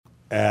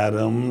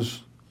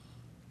Adams,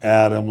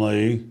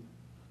 Adamley,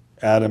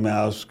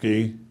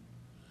 Adamowski,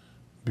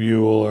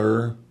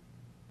 Bueller,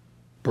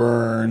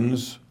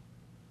 Burns,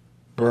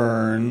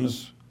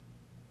 Burns,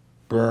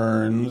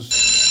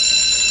 Burns.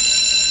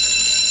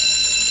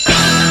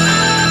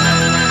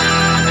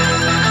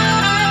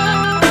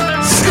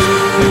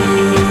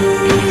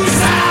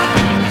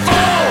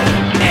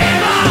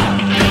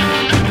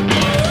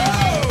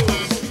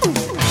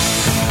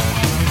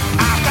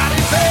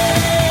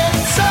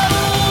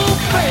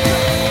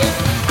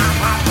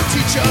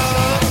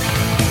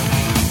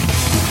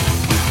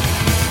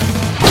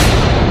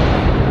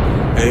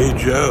 Hey,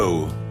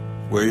 Joe,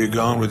 where you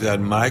going with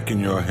that mic in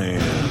your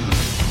hand?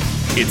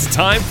 It's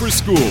time for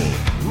school,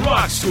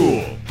 Rock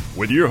School,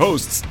 with your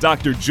hosts,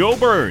 Dr. Joe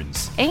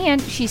Burns. And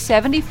she's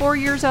 74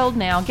 years old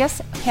now.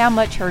 Guess how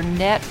much her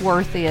net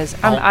worth is.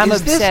 I'm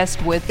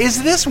obsessed with.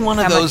 Is this one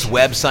of those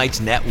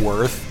websites, net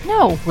worth?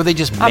 No. Where they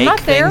just I'm make not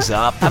things there.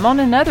 up? I'm on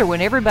another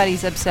one.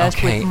 Everybody's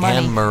obsessed with money.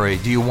 Anne Murray,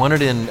 do you want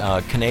it in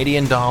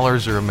Canadian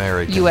dollars or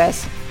American?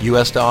 U.S.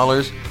 U.S.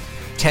 dollars?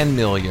 10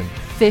 million.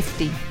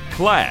 50.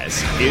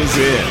 Class is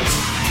in.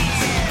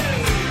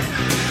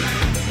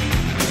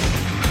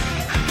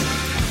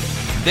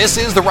 This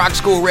is the Rock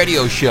School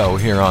Radio Show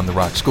here on the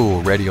Rock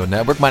School Radio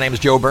Network. My name is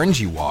Joe Burns.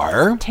 You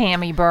are?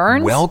 Tammy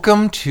Burns.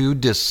 Welcome to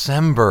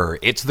December.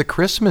 It's the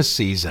Christmas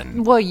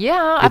season. Well,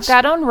 yeah, I've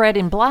got on red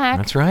and black.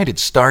 That's right. It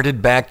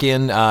started back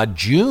in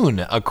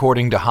June,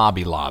 according to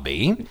Hobby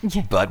Lobby,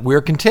 but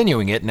we're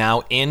continuing it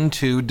now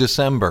into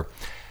December.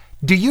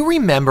 Do you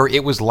remember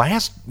it was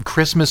last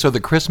Christmas or the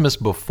Christmas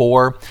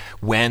before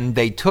when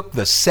they took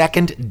the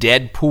second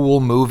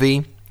Deadpool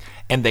movie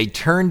and they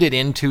turned it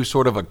into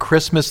sort of a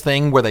Christmas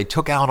thing where they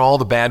took out all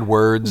the bad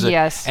words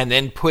and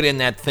then put in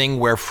that thing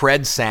where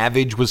Fred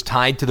Savage was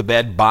tied to the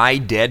bed by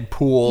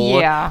Deadpool.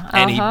 Yeah,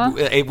 And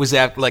it was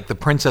at like the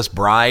Princess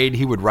Bride.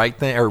 He would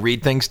write or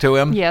read things to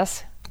him.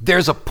 Yes.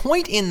 There's a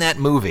point in that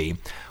movie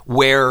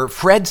where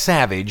Fred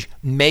Savage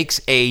makes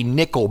a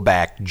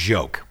Nickelback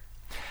joke.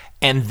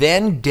 And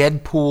then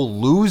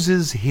Deadpool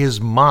loses his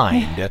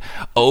mind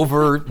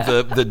over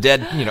the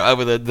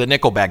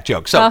Nickelback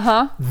joke.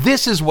 So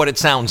this is what it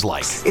sounds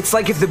like. It's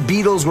like if the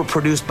Beatles were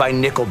produced by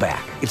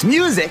Nickelback. It's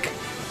music,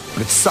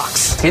 but it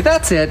sucks. Hey,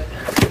 that's it.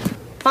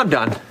 I'm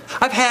done.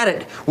 I've had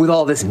it with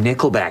all this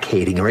Nickelback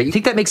hating, all right? You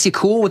think that makes you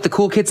cool with the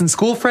cool kids in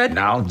school, Fred?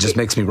 No, it just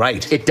makes me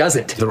right. It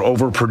doesn't. They're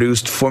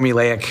overproduced,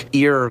 formulaic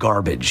ear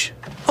garbage.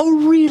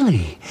 Oh,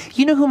 really?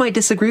 You know who might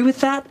disagree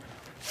with that?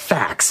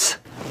 Facts.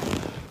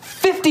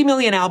 50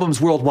 million albums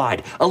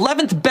worldwide,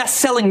 11th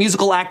best-selling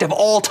musical act of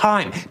all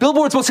time,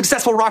 Billboard's most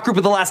successful rock group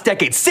of the last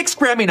decade, 6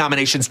 Grammy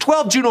nominations,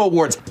 12 Juno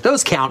Awards,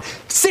 those count,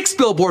 6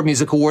 Billboard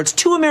Music Awards,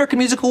 2 American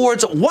Music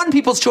Awards, 1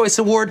 People's Choice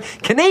Award,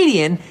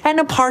 Canadian, and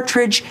a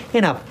partridge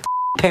in a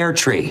pear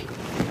tree.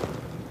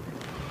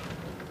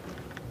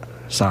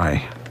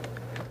 Sorry.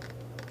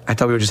 I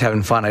thought we were just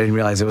having fun. I didn't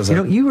realize it was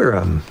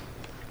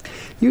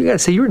You gotta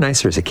say, you were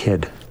nicer as a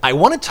kid. I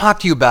want to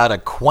talk to you about a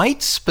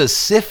quite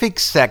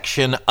specific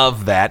section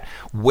of that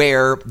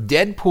where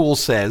Deadpool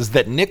says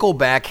that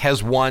Nickelback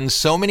has won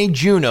so many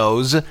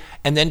Junos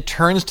and then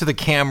turns to the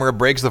camera,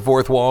 breaks the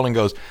fourth wall, and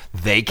goes,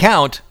 "They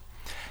count."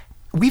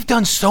 We've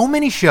done so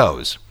many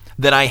shows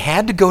that I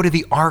had to go to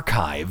the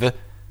archive.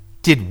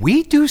 Did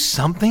we do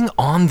something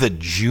on the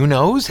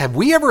Junos? Have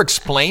we ever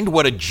explained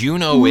what a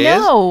Juno is?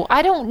 No,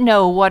 I don't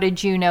know what a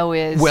Juno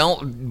is.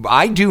 Well,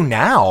 I do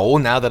now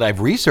that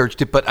I've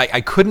researched it, but I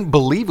couldn't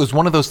believe it was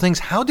one of those things.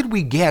 How did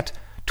we get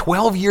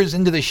 12 years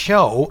into the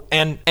show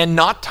and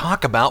not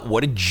talk about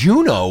what a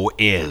Juno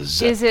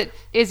is? Is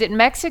it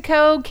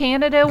Mexico,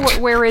 Canada?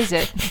 Where is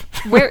it?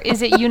 Where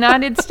is it?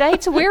 United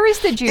States? Where is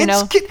the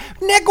Juno?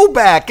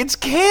 Nickelback. It's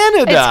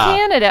Canada. It's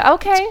Canada.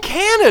 Okay. It's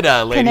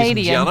Canada, ladies Canadian.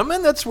 and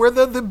gentlemen. That's where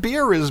the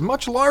beer is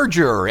much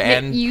larger.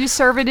 And you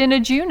serve it in a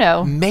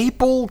Juno.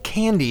 Maple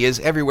candy is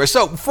everywhere.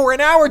 So for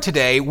an hour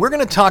today, we're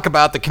going to talk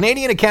about the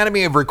Canadian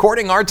Academy of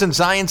Recording Arts and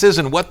Sciences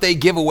and what they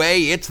give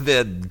away. It's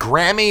the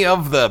Grammy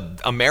of the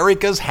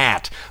America's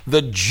hat,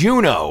 the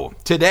Juno,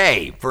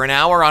 today for an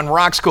hour on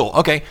Rock School.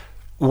 Okay,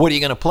 what are you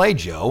going to play,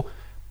 Joe?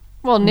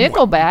 Well,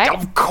 Nickelback.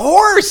 Of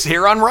course,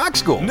 here on Rock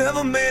School.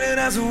 Never made it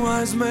as a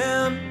wise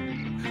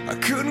man. I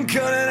couldn't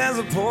cut it as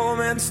a poor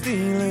man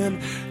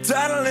stealing.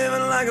 Tired of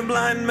living like a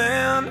blind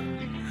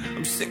man.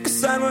 I'm sick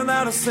aside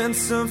without a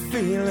sense of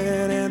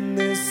feeling. And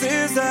this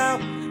is how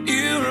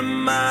you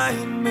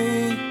remind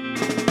me.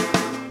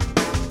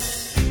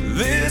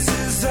 This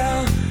is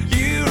how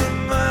you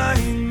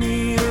remind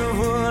me of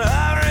what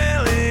I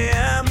really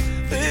am.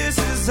 This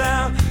is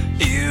how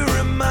you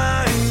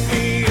remind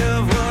me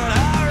of what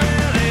I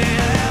really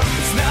am.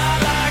 It's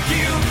not like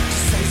you to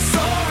say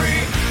sorry.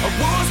 I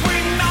was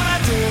waiting on a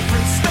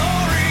different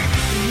story.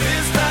 And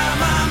this time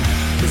I'm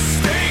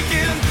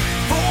mistaken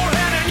for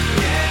an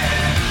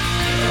yeah.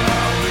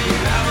 Are we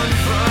having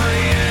fun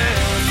yet?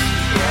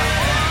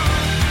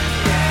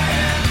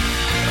 Yeah.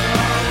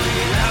 Are we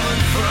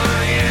having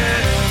fun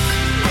yet?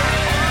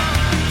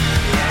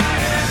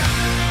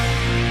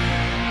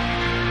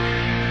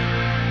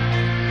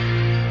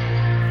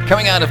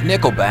 Coming out of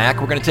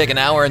Nickelback, we're going to take an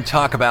hour and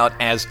talk about,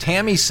 as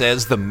Tammy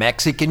says, the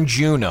Mexican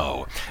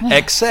Juno.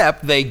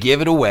 Except they give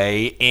it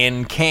away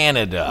in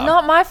Canada.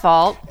 Not my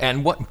fault.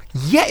 And what?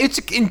 Yeah, it's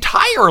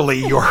entirely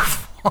your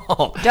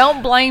fault.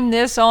 Don't blame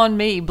this on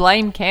me.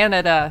 Blame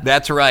Canada.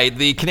 That's right.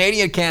 The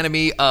Canadian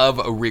Academy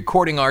of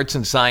Recording Arts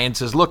and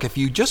Sciences. Look, if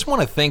you just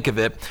want to think of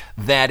it,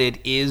 that it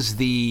is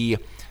the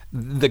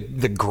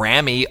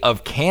Grammy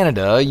of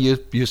Canada,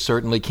 you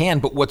certainly can.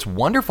 But what's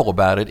wonderful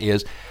about it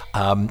is,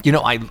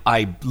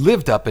 I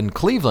lived up in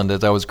Cleveland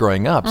as I was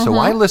growing up, so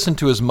I listened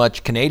to as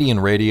much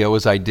Canadian radio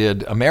as I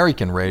did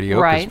American radio.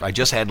 'Cause Right. I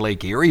just had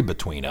Lake Erie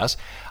between us.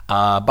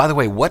 By the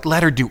way, what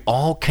letter do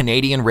all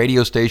Canadian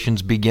radio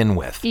stations begin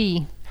with?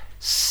 E.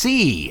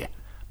 C.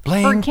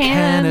 Blame For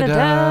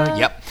Canada.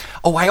 Yep.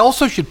 Oh, I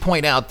also should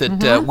point out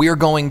that we're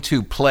going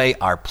to play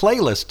our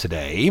playlist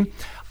today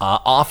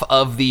off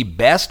of the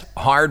Best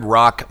Hard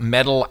Rock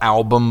Metal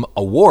Album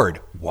Award.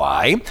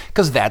 Why?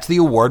 Because that's the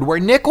award where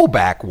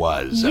Nickelback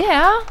was.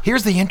 Yeah.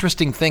 Here's the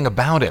interesting thing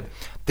about it.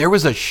 There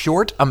was a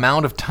short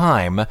amount of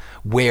time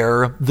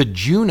where the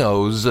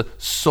Junos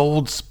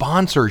sold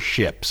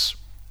sponsorships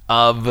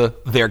of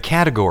their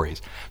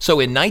categories.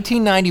 So in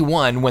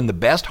 1991, when the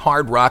Best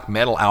Hard Rock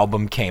Metal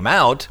Album came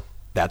out,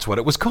 that's what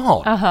it was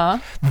called.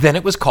 Then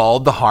it was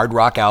called the Hard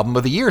Rock Album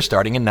of the Year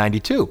starting in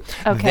 92.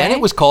 Okay. Then it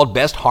was called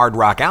Best Hard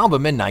Rock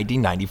Album in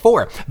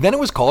 1994. Then it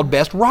was called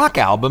Best Rock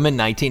Album in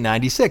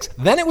 1996.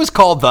 Then it was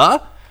called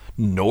the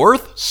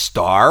North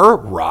Star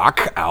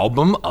Rock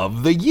Album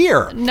of the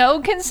Year. No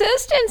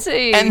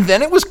consistency. And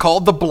then it was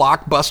called the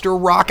Blockbuster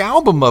Rock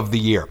Album of the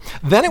Year.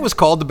 Then it was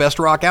called the Best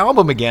Rock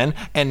Album again,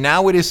 and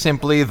now it is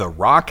simply the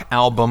Rock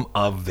Album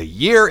of the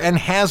Year and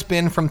has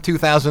been from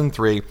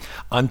 2003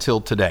 until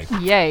today.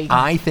 Yay.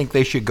 I think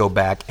they should go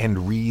back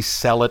and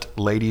resell it,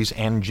 ladies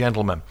and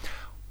gentlemen.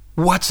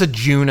 What's a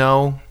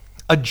Juno?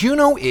 A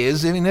Juno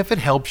is, and if it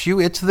helps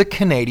you, it's the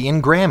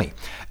Canadian Grammy.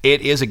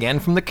 It is, again,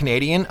 from the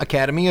Canadian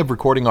Academy of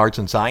Recording Arts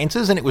and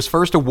Sciences, and it was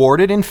first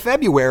awarded in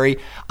February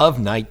of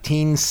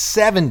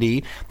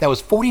 1970. That was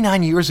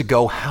 49 years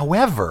ago.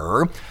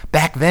 However,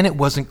 back then it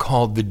wasn't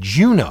called the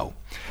Juno.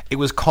 It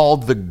was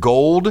called the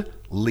Gold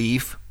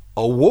Leaf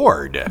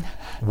Award.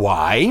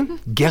 Why?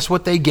 Guess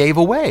what they gave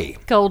away?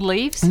 Gold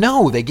leaves?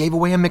 No, they gave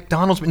away a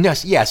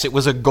McDonald's. Yes, it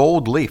was a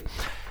gold leaf.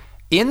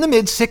 In the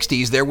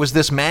mid-'60s, there was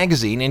this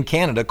magazine in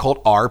Canada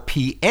called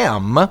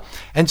RPM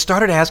and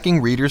started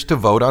asking readers to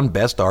vote on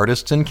best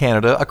artists in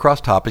Canada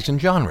across topics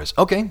and genres.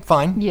 Okay,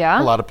 fine.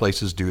 Yeah. A lot of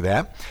places do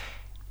that.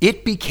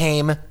 It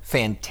became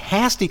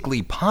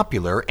fantastically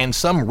popular, and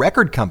some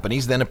record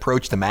companies then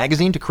approached the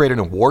magazine to create an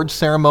awards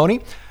ceremony,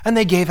 and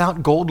they gave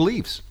out gold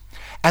leaves.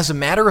 As a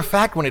matter of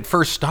fact, when it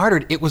first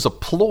started, it was a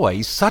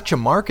ploy, such a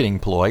marketing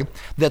ploy,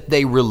 that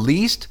they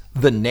released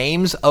the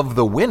names of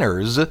the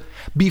winners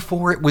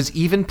before it was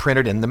even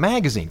printed in the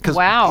magazine. Because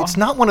Wow. it's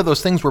not one of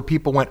those things where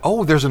people went,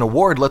 oh, there's an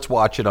award, let's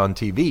watch it on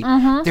TV.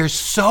 There's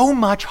so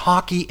much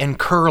hockey and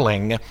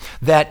curling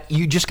that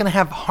you're just going to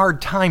have a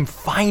hard time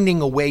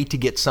finding a way to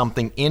get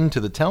something into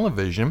the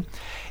television.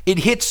 It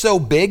hit so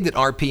big that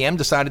RPM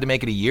decided to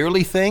make it a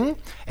yearly thing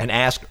and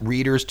asked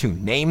readers to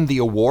name the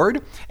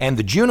award. And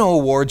the Juno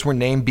Awards were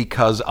named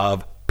because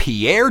of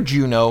Pierre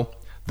Juno,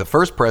 the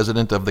first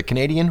president of the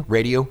Canadian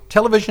Radio,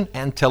 Television,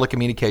 and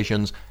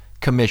Telecommunications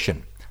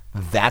Commission.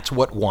 That's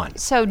what won.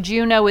 So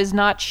Juno is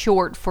not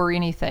short for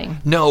anything.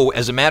 No,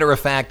 as a matter of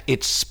fact,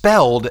 it's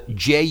spelled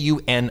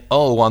Juno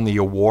on the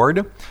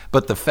award,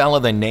 but the fella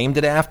they named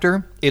it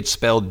after, it's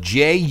spelled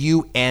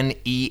Juneau.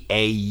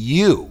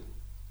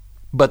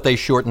 But they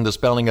shortened the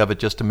spelling of it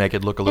just to make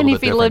it look a little And bit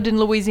if he different. lived in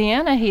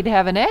Louisiana, he'd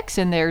have an X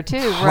in there too,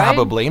 right?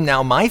 Probably.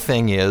 Now, my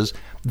thing is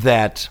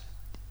that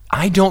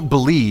I don't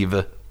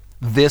believe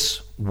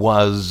this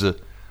was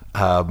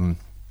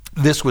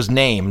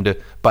named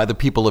by the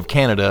people of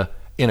Canada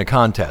in a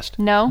contest.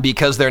 No?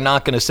 Because they're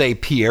not going to say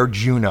Pierre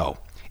Juno.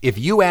 If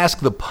you ask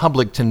the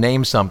public to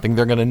name something,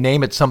 they're going to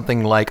name it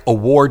something like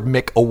Award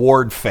Mick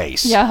Award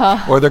Face.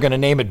 Yeah. Or they're going to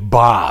name it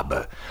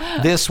Bob.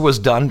 This was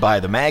done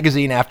by the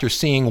magazine after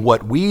seeing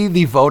what we,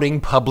 the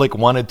voting public,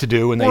 wanted to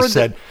do, and they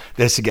said,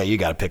 "This guy, you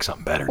got to pick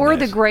something better." Or than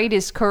the this."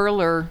 greatest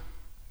curler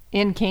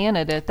in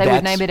Canada. They would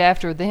That's- name it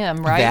after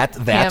them, right?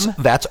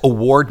 That's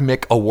Award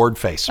Mick Award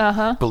Face.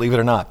 Believe it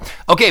or not.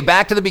 Okay,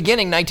 back to the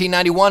beginning,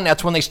 1991.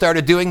 That's when they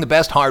started doing the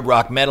best hard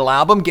rock metal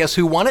album. Guess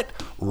who won it?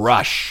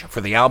 Rush for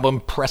the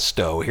album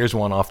Presto. Here's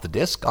one off the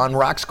disc on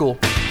Rock School.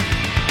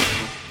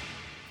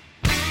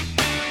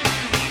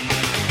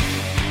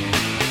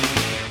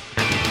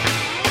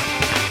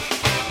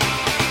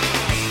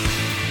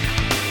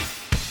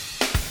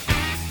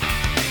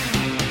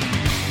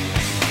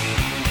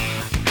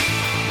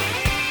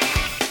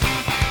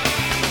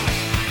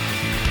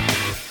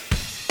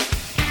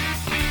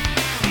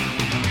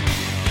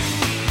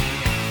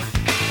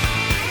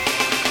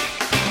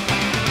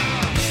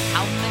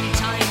 How many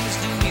times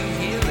do you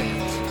hear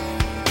it?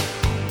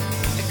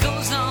 It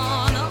goes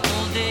on all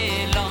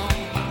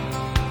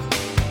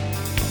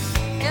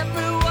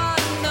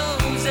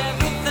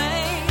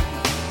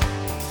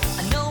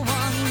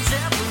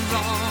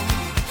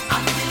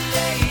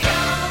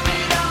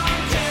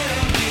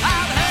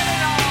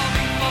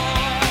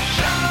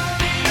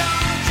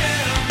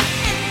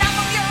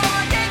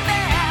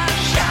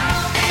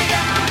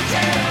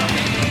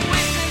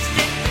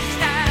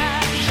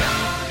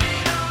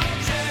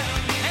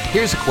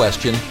Here's a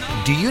question.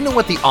 Do you know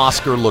what the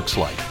Oscar looks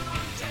like?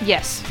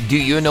 Yes. Do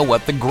you know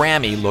what the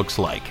Grammy looks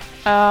like?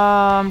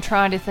 I'm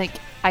trying to think.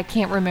 I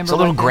can't remember. It's a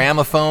little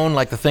gramophone,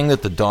 like the thing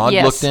that the dog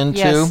looked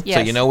into. Yes. So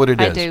you know what it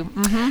is. I do.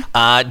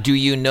 Mm-hmm. Do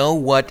you know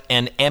what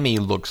an Emmy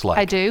looks like?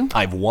 I do.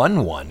 I've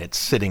won one. It's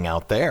sitting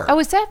out there. Oh,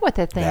 is that what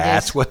that thing is?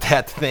 That's what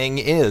that thing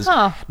is.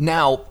 Huh.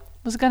 Now,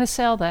 was going to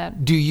sell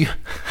that. do you?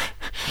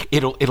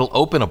 It'll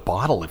open a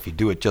bottle if you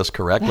do it just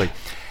correctly.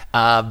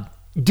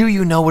 Do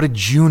you know what a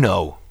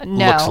Juno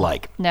looks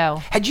like? No.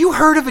 Had you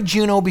heard of a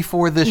Juno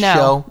before this No,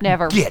 show?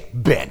 never.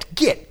 Get bent.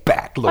 Get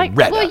back,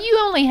 Loretta. Well, you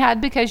only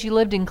had because you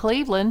lived in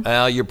Cleveland.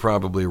 Well, you're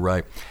probably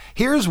right.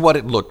 Here's what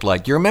it looked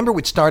like. You remember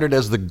it started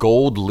as the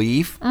gold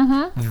leaf?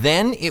 Mm-hmm.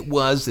 Then it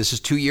was, this is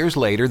 2 years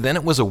later, then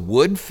it was a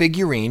wood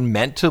figurine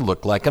meant to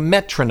look like a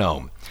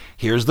metronome.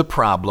 Here's the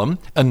problem.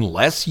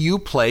 Unless you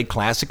play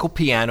classical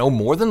piano,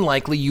 more than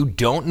likely you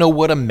don't know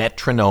what a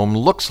metronome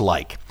looks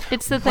like.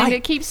 It's the thing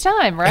that keeps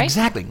time, right?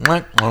 Exactly.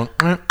 And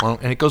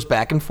it goes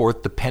back and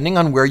forth. Depending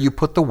on where you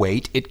put the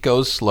weight, it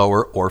goes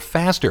slower or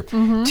faster.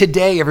 Mm-hmm.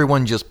 Today,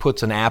 everyone just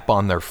puts an app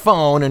on their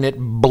phone and it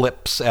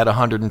blips at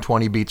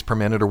 120 beats per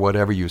minute or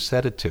whatever you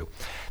set it to.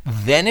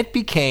 Then it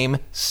became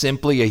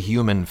simply a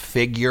human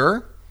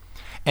figure.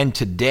 And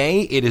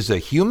today, it is a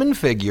human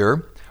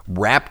figure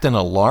wrapped in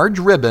a large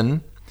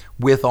ribbon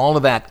with all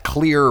of that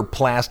clear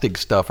plastic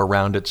stuff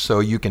around it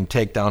so you can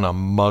take down a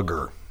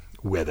mugger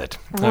with it.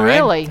 All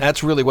really? Right?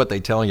 That's really what they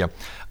tell you,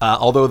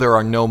 although there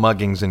are no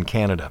muggings in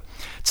Canada.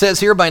 It says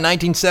here by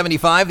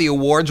 1975, the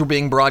awards were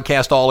being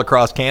broadcast all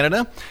across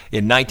Canada.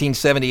 In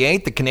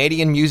 1978, the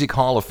Canadian Music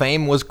Hall of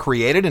Fame was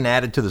created and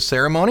added to the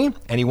ceremony.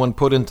 Anyone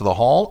put into the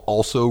hall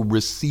also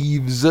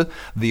receives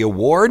the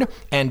award.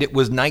 And it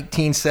was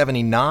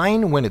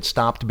 1979 when it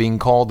stopped being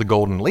called the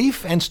Golden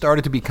Leaf and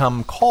started to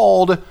become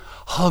called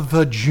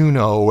the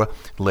Juno,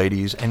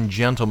 ladies and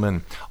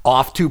gentlemen.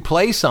 Off to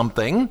play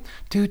something.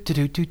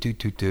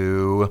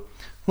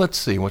 Let's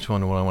see, which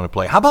one do I want to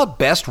play? How about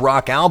Best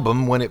Rock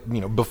Album when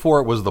it, before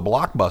it was the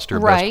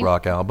blockbuster Best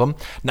Rock Album?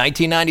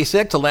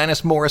 1996,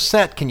 Alanis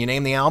Morissette. Can you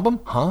name the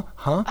album?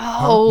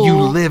 Oh, you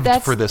lived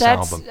for this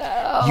album.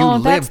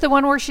 That's the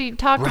one where she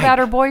talked about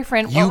her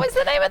boyfriend. What was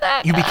the name of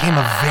that? You became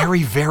a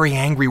very, very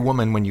angry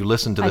woman when you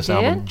listened to this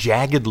album.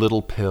 Jagged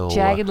Little Pill.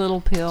 Jagged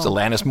Little Pill. It's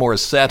Alanis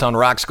Morissette on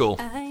Rock School.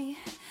 I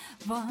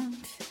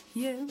want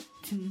you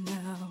to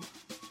know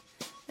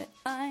that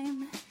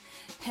I'm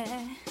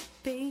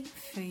happy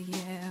for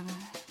you.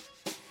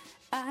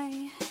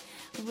 I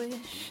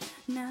wish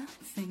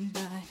nothing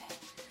but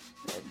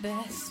the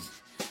best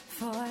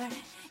for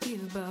you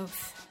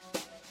both.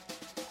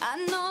 I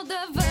know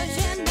the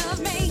version of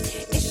me.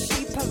 Is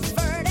she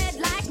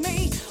perverted like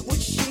me? Would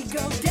she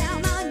go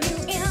down on you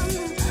in a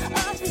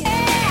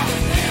yeah?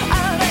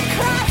 All the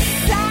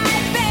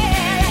cross-eyed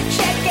bed,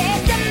 check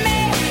it to me.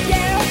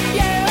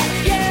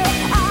 You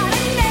ought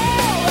to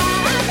know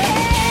I'm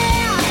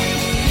here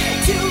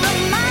to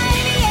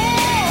remind you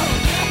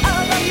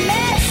of a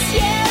mess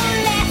you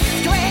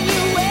left when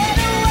you went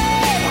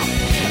away.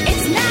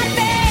 It's not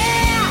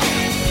fair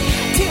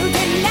to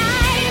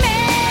deny me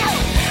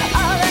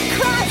all the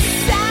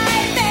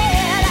cross-eyed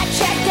bed. I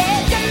checked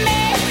it to me.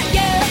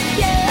 You.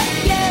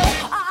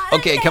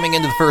 Okay, coming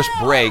into the first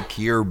break,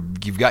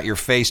 you've got your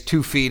face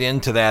 2 feet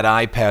into that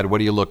iPad. What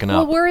are you looking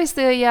up? Well, where is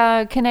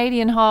the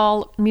Canadian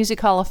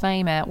Music Hall of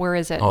Fame at? Where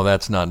is it? Oh,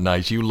 that's not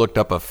nice. You looked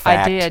up a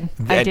fact. I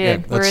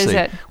did. Where is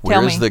it?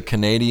 Where is the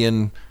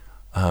Canadian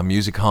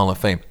Music Hall of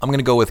Fame? I'm going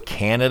to go with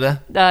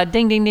Canada.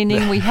 Ding, ding, ding,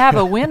 ding. We have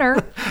a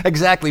winner.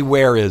 Exactly.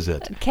 Where is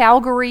it?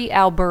 Calgary,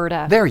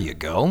 Alberta. There you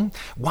go.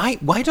 Why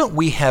don't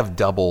we have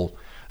double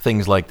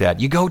things like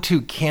that? You go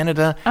to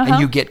Canada and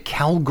you get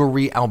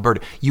Calgary, Alberta.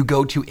 You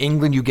go to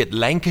England, you get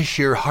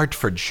Lancashire,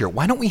 Hertfordshire.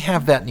 Why don't we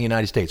have that in the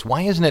United States?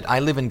 Why isn't it?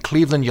 I live in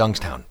Cleveland,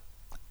 Youngstown,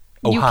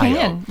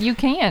 Ohio. You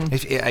can.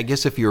 I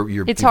guess if you're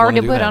it's hard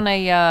to put on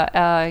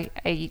an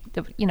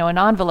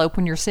envelope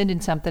when you're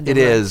sending something to It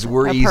is. a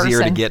We're easier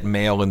person. to get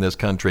mail in this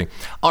country.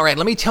 All right,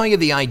 let me tell you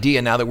the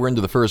idea now that we're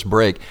into the first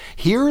break.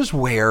 Here's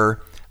where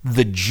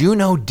the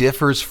Juno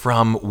differs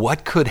from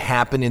what could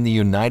happen in the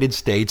United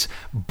States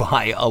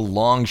by a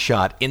long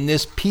shot. In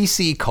this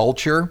PC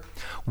culture,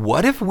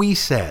 what if we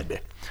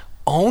said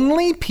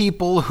only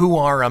people who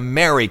are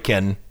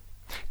American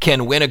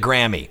can win a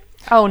Grammy?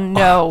 Oh,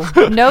 no.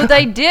 No,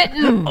 they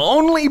didn't.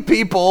 Only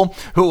people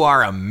who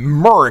are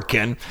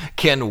American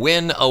can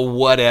win a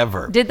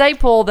whatever. Did they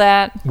pull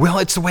that? Well,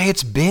 it's the way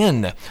it's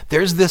been.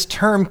 There's this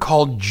term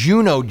called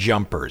Juno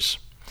jumpers.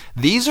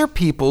 These are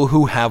people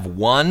who have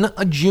won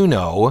a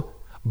Juno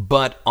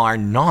but are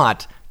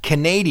not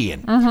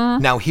Canadian.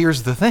 Mm-hmm. Now,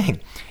 here's the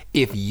thing.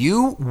 If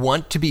you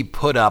want to be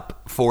put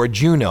up for a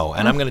Juno,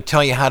 and I'm going to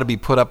tell you how to be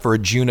put up for a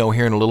Juno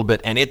here in a little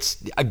bit, and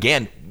it's,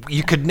 again,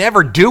 you could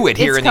never do it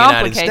here in the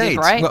United States.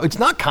 Right? Well, it's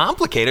not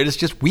complicated. It's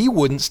just we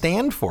wouldn't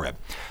stand for it.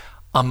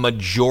 A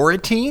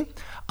majority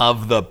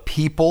of the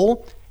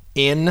people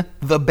in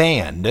the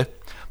band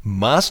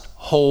must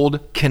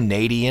hold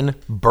Canadian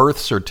birth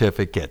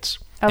certificates.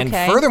 Okay.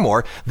 And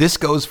furthermore, this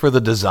goes for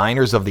the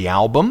designers of the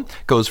album,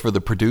 goes for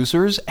the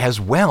producers as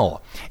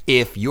well.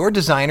 If your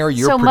designer,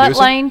 your So producer... Mutt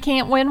Lang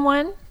can't win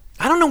one?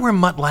 I don't know where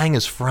Mutt Lang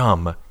is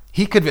from.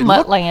 He could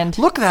Muttland.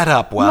 Look that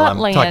up while I'm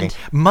Muttland. talking.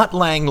 Mutt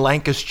Lang,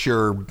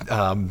 Lancashire,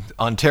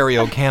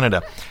 Ontario,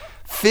 Canada.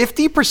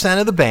 50%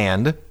 of the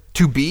band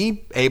to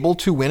be able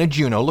to win a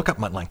Juno. Look up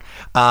Mutt Lang.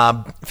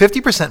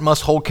 50%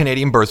 must hold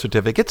Canadian birth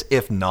certificates.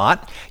 If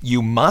not,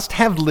 you must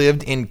have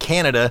lived in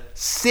Canada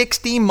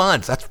 60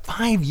 months. That's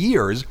 5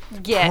 years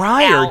Get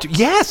prior out.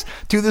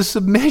 to the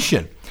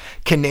submission.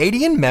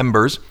 Canadian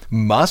members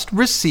must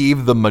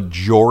receive the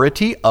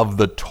majority of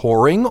the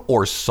touring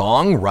or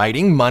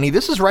songwriting money.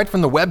 This is right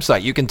from the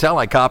website. You can tell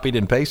I copied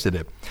and pasted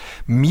it.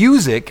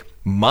 Music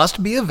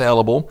must be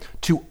available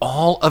to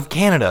all of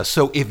Canada.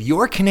 So if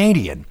you're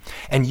Canadian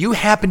and you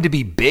happen to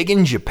be big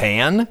in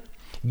Japan,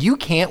 you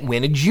can't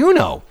win a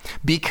Juno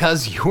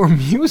because your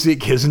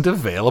music isn't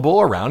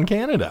available around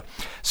Canada.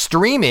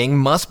 Streaming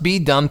must be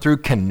done through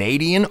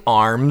Canadian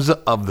arms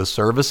of the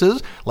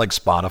services like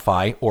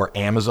Spotify or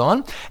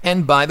Amazon.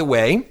 And by the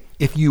way,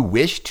 if you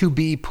wish to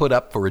be put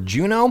up for a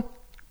Juno,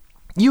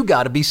 you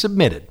got to be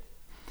submitted.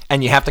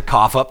 And you have to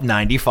cough up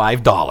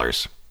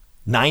 $95.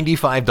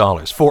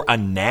 $95 for a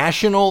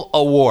national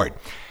award.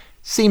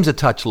 Seems a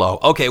touch low.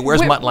 Okay,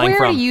 where's Mutt Lang where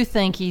from? do you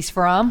think he's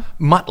from?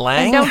 Mutt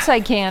Lang? And don't say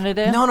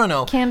Canada.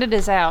 No.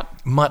 Canada's out.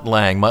 Mutt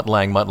Lang.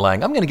 I'm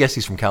going to guess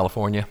he's from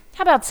California.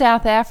 How about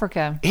South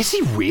Africa? Is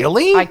he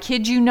really? I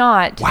kid you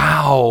not.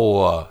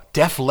 Wow.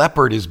 Def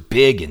Leppard is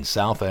big in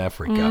South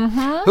Africa.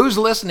 Mm-hmm. Who's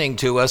listening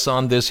to us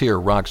on this here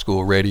Rock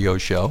School radio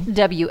show?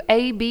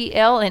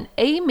 WABL in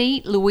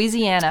Amite,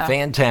 Louisiana.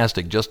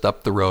 Fantastic. Just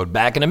up the road.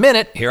 Back in a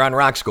minute here on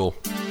Rock School.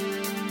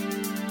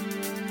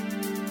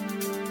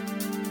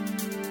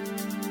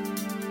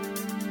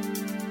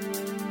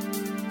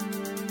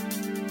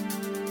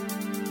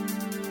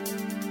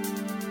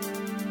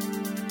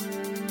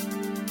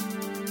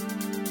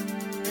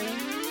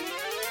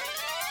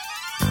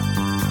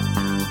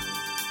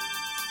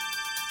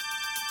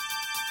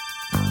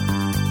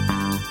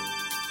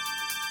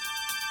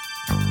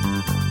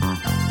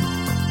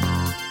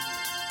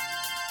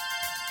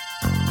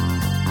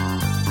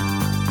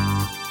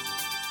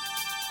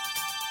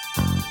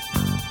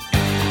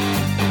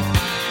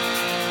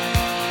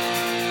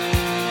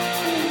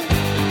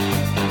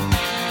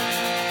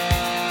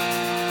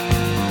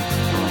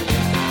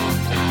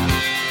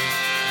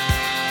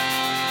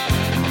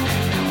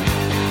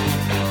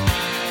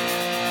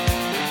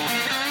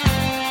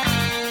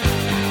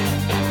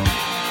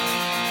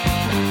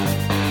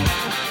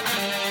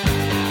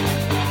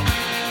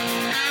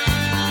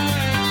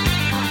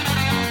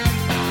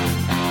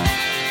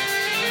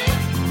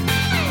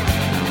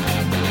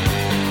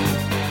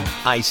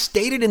 I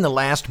stated in the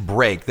last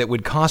break that it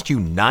would cost you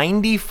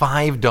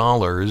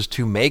 $95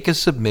 to make a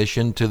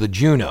submission to the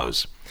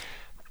Junos.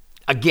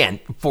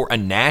 Again, for a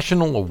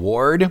national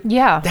award,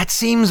 Yeah. that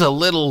seems a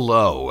little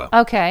low.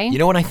 Okay. You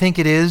know what I think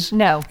it is?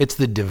 No. It's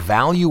the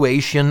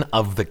devaluation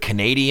of the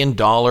Canadian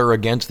dollar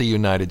against the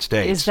United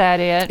States. Is that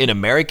it? In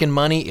American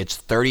money, it's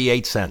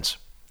 38 cents.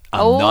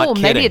 I'm not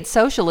kidding. Maybe it's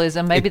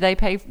socialism. Maybe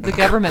the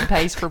government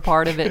pays for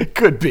part of it. It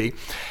could be.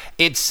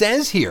 It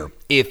says here,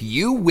 if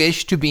you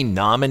wish to be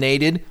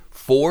nominated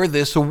for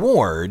this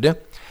award,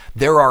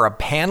 there are a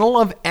panel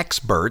of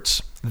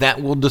experts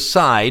that will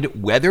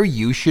decide whether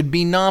you should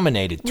be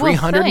nominated. Well,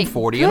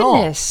 340 thank in all.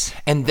 goodness.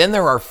 And then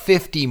there are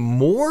 50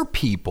 more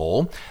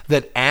people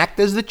that act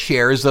as the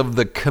chairs of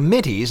the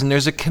committees, and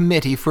there's a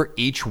committee for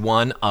each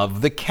one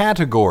of the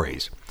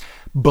categories.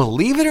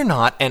 Believe it or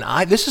not, and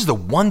this is the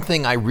one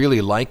thing I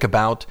really like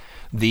about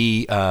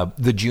the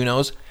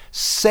Junos,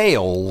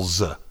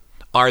 sales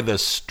are the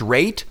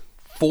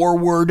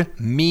straightforward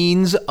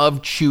means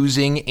of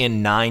choosing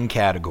in 9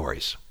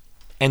 categories.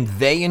 And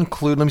they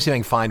include, let me see if I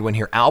can find one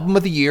here, Album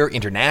of the Year,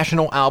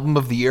 International Album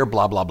of the Year,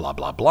 blah, blah, blah,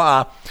 blah,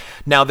 blah.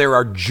 Now, there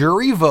are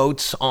jury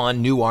votes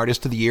on New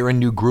Artist of the Year and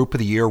New Group of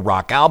the Year,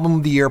 Rock Album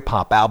of the Year,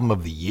 Pop Album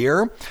of the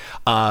Year.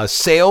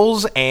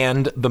 Sales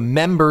and the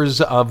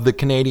members of the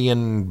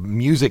Canadian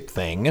music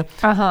thing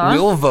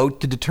will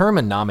vote to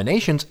determine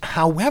nominations.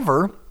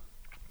 However,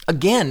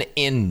 again,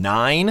 in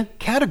 9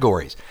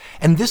 categories.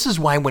 And this is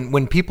why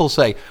when people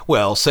say,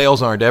 well,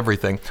 sales aren't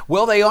everything.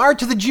 Well, they are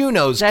to the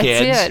Junos, That's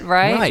kids. it,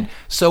 right? Right.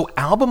 So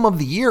Album of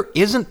the Year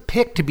isn't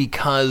picked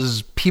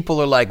because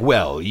people are like,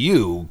 well,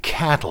 you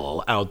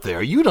cattle out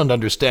there, you don't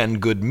understand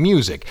good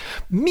music.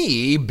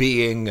 Me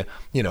being,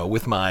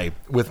 with my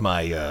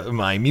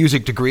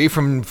music degree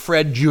from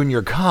Fred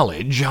Junior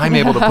College, I'm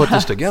able to put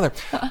this together.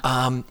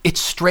 It's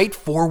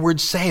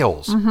straightforward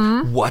sales.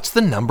 Mm-hmm. What's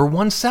the number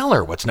 1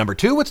 seller? What's number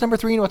 2? What's number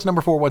 3? What's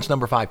number 4? What's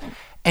number 5?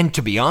 And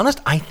to be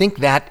honest, I think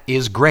that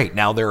is great.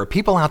 Now, there are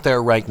people out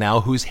there right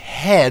now whose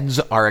heads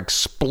are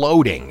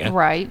exploding.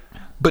 Right.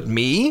 But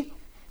me,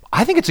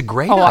 I think it's a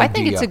great idea. I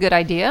think it's a good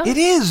idea. It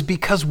is,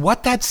 because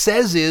what that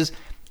says is,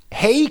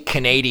 hey,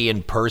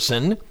 Canadian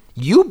person,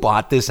 you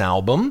bought this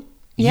album.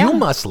 Yeah. You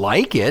must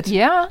like it.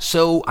 Yeah.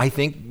 So I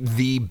think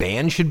the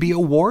band should be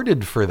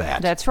awarded for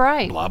that. That's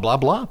right. Blah, blah,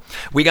 blah.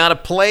 We got to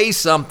play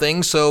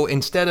something. So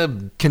instead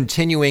of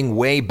continuing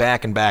way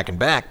back and back and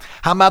back,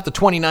 how about the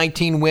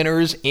 2019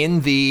 winners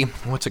in the,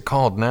 what's it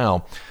called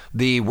now?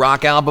 The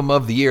Rock Album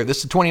of the Year. This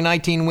is the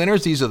 2019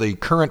 winners. These are the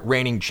current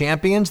reigning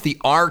champions. The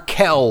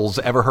Arkells.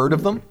 Ever heard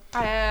of them?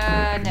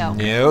 No.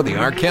 No, the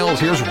Arkells.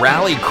 Here's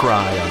Rally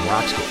Cry on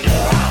Rock School.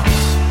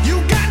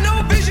 You got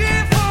no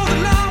vision for the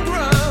long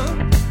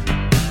run.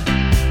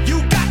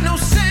 You got no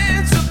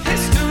sense of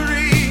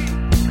history.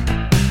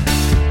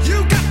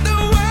 You got the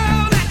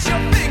world at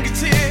your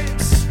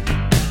fingertips.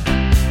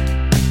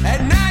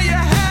 And now you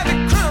have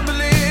it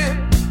crumbling.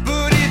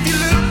 But if you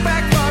look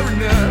back far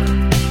enough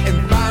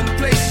and find the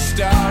place you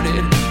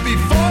started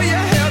before you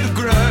held a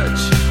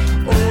grudge,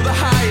 oh, the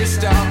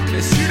highest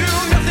office. You do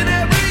nothing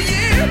every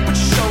year but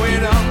you're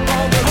showing up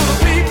on the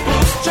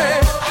people's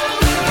champ.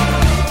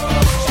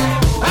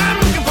 I'm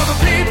looking for the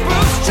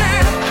people's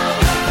champ.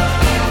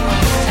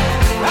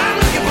 I'm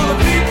looking for the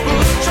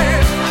people's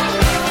champ.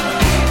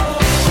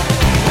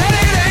 And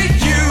it ain't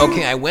you.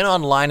 Okay, I went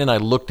online and I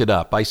looked it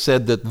up. I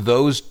said that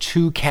those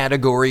two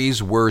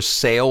categories were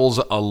sales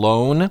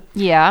alone.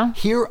 Yeah.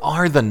 Here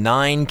are the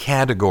 9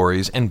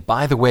 categories. And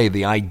by the way,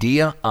 the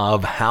idea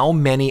of how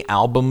many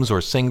albums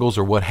or singles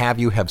or what have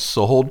you have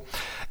sold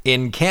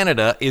in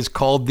Canada is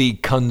called the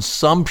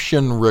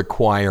consumption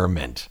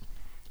requirement.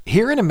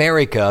 Here in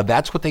America,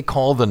 that's what they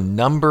call the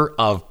number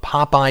of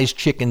Popeye's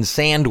chicken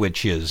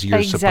sandwiches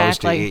you're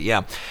supposed to Exactly. eat.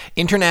 Yeah.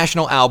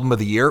 International Album of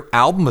the Year,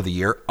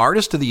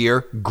 Artist of the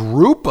Year,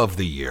 Group of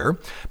the Year,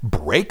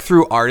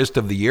 Breakthrough Artist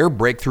of the Year,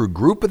 Breakthrough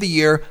Group of the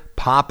Year,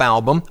 Pop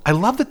Album. I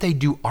love that they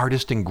do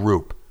artist and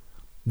group.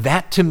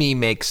 That to me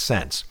makes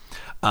sense.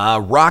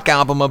 Rock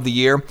Album of the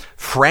Year,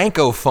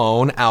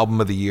 Francophone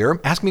Album of the Year.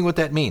 Ask me what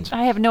that means.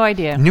 I have no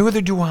idea. Neither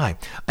do I.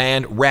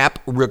 And Rap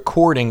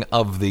Recording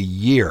of the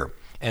Year.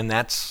 And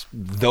that's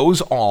those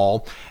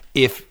all,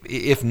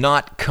 if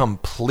not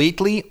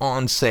completely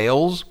on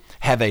sales,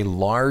 have a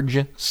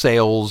large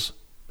sales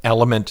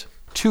element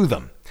to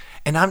them.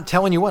 And I'm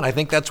telling you what, I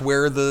think that's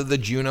where the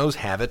Junos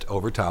have it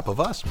over top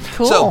of us.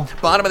 Cool. So,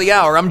 bottom of the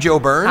hour, I'm Joe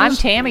Burns. I'm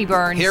Tammy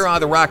Burns. Here are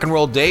the rock and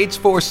roll dates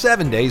for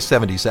 7 days,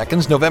 70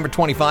 seconds, November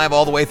 25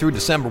 all the way through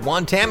December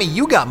 1. Tammy,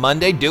 you got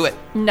Monday. Do it.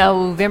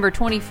 November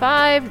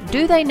 25,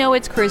 Do They Know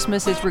It's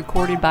Christmas is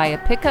recorded by a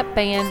pickup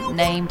band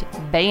named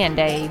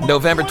Band-Aid.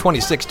 November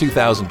 26,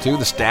 2002,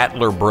 the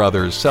Statler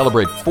Brothers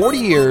celebrate 40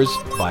 years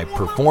by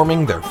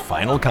performing their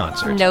final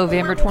concert.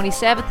 November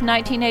 27th,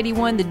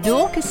 1981, the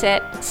dual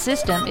cassette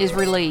system is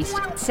released.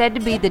 It's said to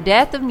be the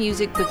death of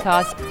music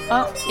because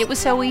it was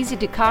so easy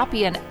to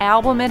copy an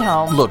album at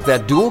home. Look,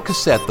 that dual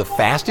cassette, the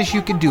fastest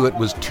you could do it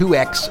was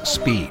 2x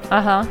speed.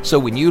 Uh-huh. So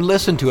when you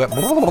listen to it,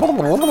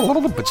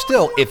 but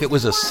still, if it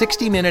was a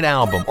 60-minute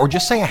album, or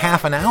just say a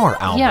half an hour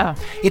album, Yeah.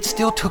 it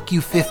still took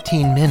you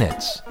 15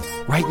 minutes.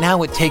 Right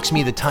now, it takes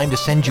me the time to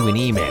send you an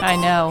email. I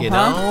know, You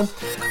huh?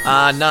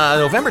 know?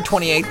 November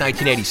 28,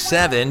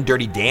 1987,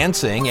 Dirty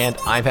Dancing and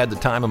I've Had the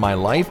Time of My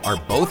Life are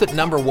both at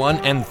number 1,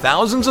 and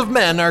thousands of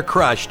men are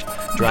crushed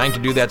trying to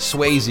do that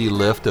Swayze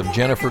lift of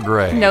Jennifer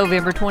Grey.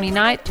 November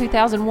 29th,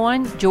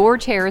 2001,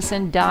 George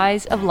Harrison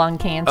dies of lung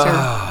cancer.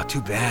 Ah, too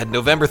bad.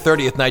 November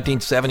 30th,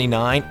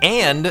 1979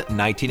 and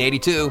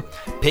 1982,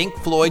 Pink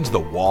Floyd's The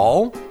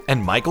Wall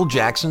and Michael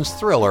Jackson's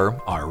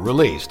Thriller are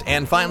released.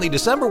 And finally,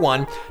 December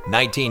 1,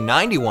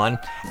 1991,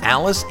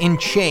 Alice in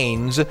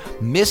Chains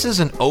misses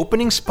an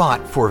opening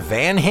spot for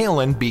Van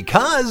Halen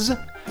because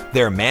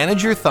their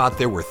manager thought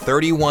there were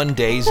 31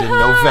 days in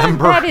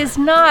November. That is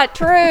not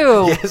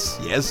true.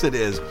 Yes, it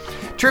is.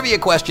 Trivia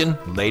question,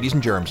 ladies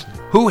and germs.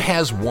 Who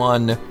has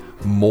won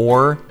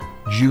more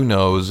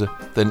Junos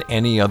than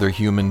any other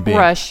human being?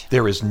 Rush.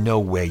 There is no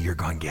way you're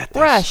going to get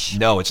this. Rush.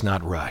 No, it's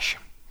not Rush.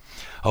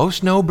 Oh,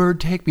 Snowbird,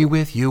 take me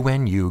with you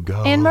when you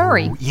go. Anne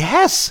Murray.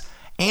 Yes.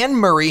 Anne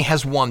Murray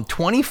has won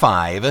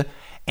 25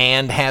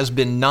 and has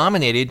been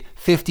nominated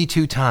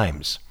 52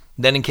 times.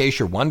 Then, in case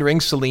you're wondering,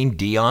 Celine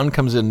Dion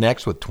comes in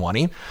next with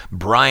 20.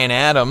 Bryan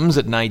Adams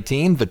at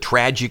 19. The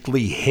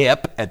Tragically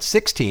Hip at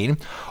 16.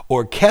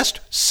 Orchestre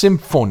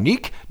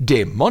Symphonique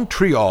de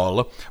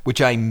Montreal,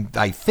 which I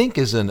think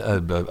is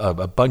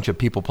a bunch of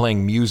people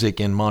playing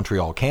music in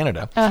Montreal,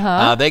 Canada.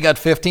 They got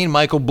 15.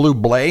 Michael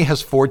Bublé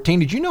has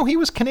 14. Did you know he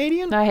was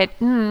Canadian? I had,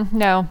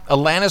 no.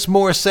 Alanis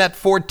Morissette,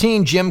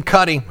 14. Jim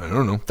Cuddy, I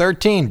don't know.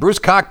 13. Bruce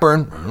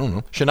Cockburn, I don't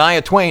know.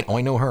 Shania Twain, oh,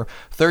 I know her.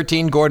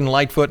 13. Gordon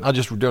Lightfoot, I'll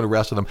just do the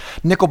rest of them.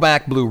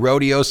 Nickelback, Blue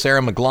Rodeo,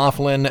 Sarah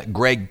McLachlan,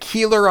 Greg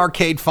Keeler,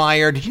 Arcade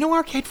Fire. Did you know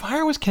Arcade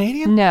Fire was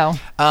Canadian? No.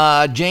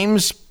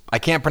 James, I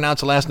can't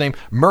pronounce the last name,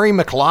 Murray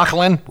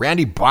McLachlan,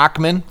 Randy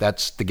Bachman,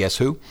 that's the Guess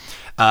Who,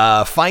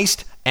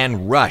 Feist,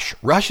 and Rush.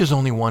 Rush has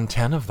only won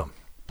 10 of them.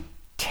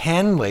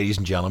 10, ladies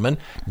and gentlemen.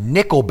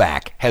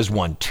 Nickelback has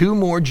won 2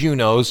 more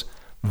Junos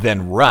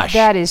than Rush.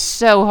 That is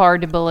so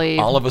hard to believe.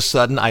 All of a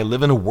sudden, I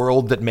live in a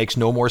world that makes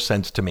no more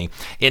sense to me.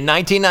 In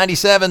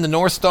 1997, the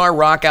North Star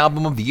Rock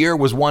Album of the Year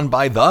was won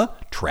by The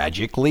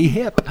Tragically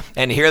Hip.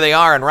 And here they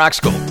are in Rock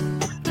School.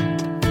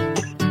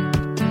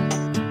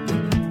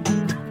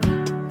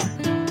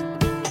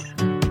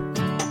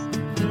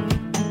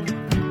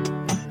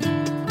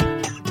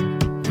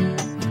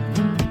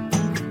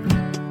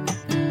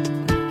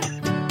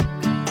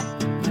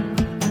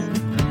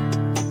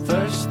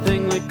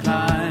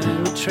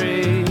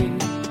 tree,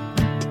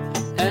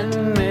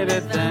 and maybe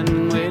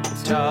then we'd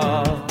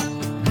talk,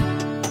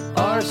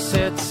 or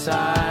sit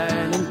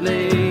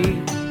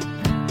silently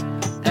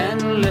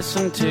and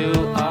listen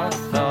to our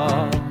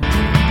thoughts.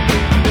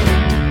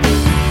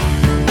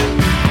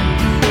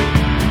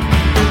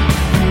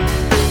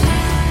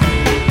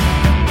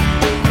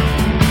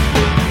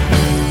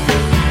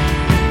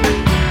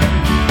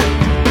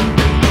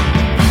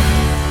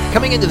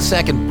 Coming into the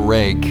second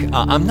break,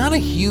 I'm not a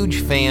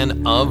huge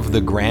fan of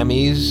the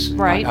Grammys.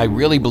 Right. I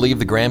really believe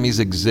the Grammys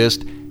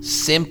exist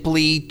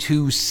simply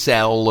to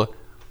sell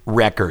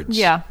records.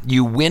 Yeah.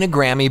 You win a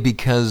Grammy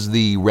because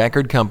the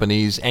record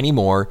companies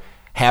anymore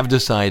have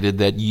decided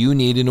that you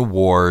need an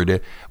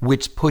award,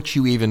 which puts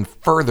you even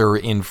further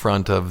in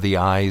front of the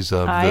eyes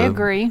of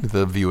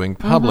the viewing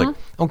public.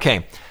 Mm-hmm.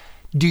 Okay.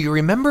 Do you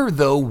remember,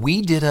 though,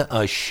 we did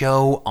a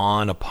show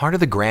on a part of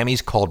the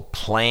Grammys called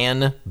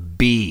Plan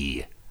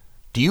B?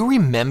 Do you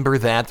remember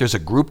that? There's a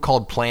group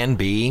called Plan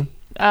B.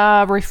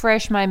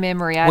 Refresh my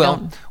memory.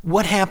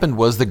 What happened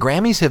was the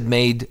Grammys have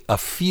made a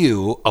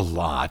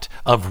lot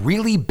of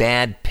really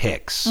bad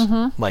picks,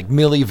 like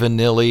Milli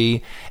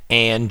Vanilli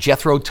and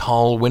Jethro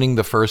Tull winning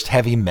the first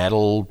heavy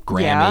metal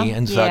Grammy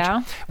and such.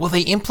 Yeah. Well,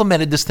 they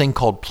implemented this thing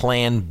called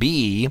Plan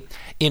B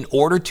in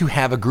order to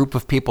have a group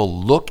of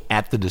people look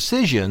at the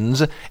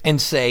decisions and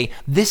say,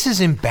 this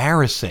is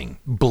embarrassing.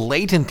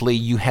 Blatantly,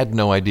 you had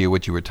no idea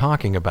what you were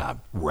talking about,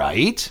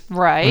 right?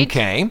 Right.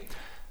 Okay.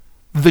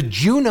 The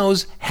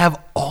Junos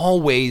have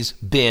always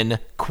been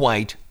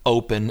quite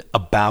open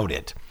about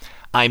it.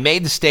 I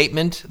made the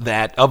statement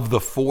that of the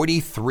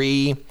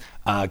 43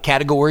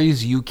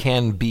 categories you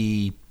can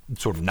be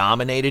sort of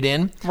nominated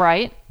in.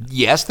 Right.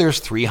 Yes, there's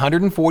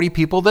 340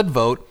 people that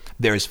vote.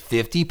 There's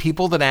 50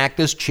 people that act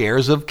as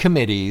chairs of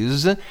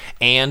committees.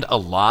 And a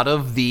lot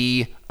of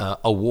the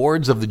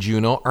awards of the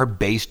Juno are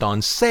based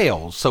on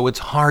sales. So it's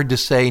hard to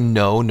say,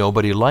 no,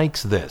 nobody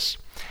likes this.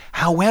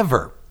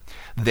 However,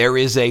 there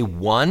is a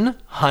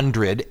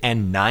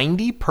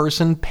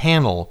 190-person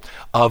panel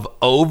of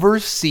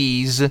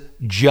overseas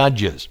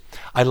judges.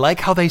 I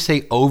like how they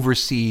say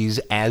overseas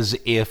as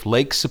if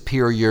Lake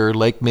Superior,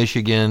 Lake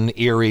Michigan,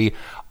 Erie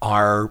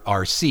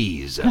are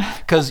seas.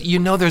 Because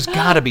there's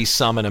got to be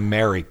some in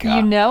America.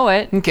 You know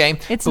it. Okay.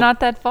 It's not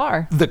that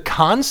far. The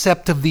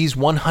concept of these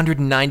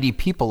 190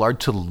 people are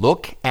to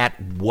look at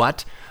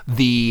what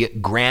the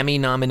Grammy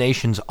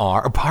nominations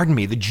are,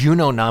 the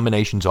Juno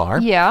nominations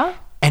are. Yeah.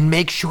 And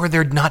make sure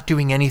they're not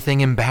doing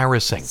anything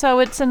embarrassing. So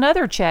it's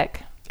another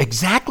check.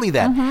 Exactly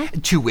that. Mm-hmm.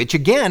 To which,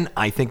 again,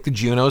 I think the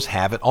Junos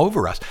have it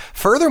over us.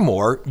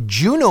 Furthermore,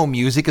 Juno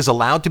music is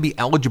allowed to be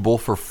eligible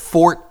for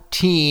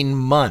 14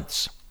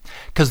 months.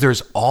 Because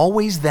there's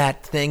always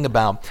that thing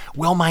about,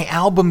 well, my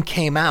album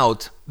came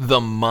out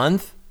the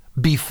month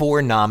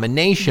before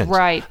nominations.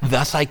 Right.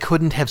 Thus, I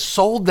couldn't have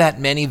sold that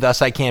many,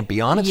 thus I can't be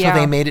on it. Yeah.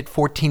 So they made it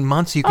 14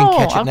 months so you can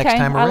catch it next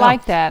time around. I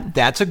like that.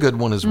 That's a good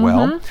one as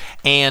well.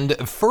 And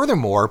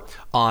furthermore,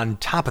 on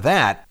top of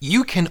that,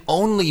 you can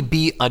only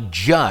be a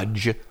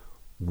judge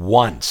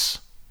once.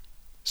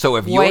 So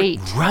if you're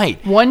right.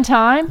 One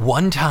time?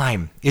 One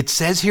time. It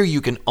says here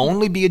you can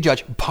only be a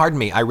judge. Pardon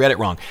me, I read it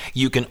wrong.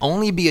 You can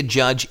only be a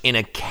judge in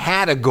a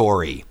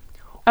category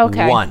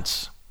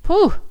once.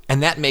 Whew.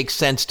 And that makes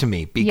sense to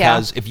me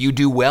because if you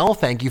do well,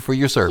 thank you for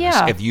your service.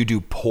 Yeah. If you do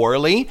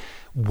poorly,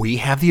 we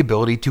have the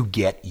ability to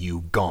get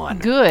you gone.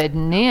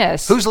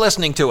 Goodness. Who's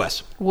listening to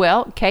us?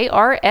 Well,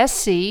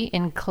 KRSC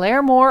in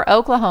Claremore,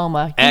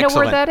 Oklahoma. You know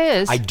where that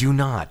is? I do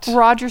not.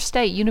 Rogers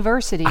State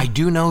University. I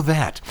do know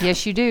that.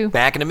 Yes, you do.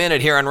 Back in a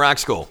minute here on Rock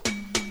School.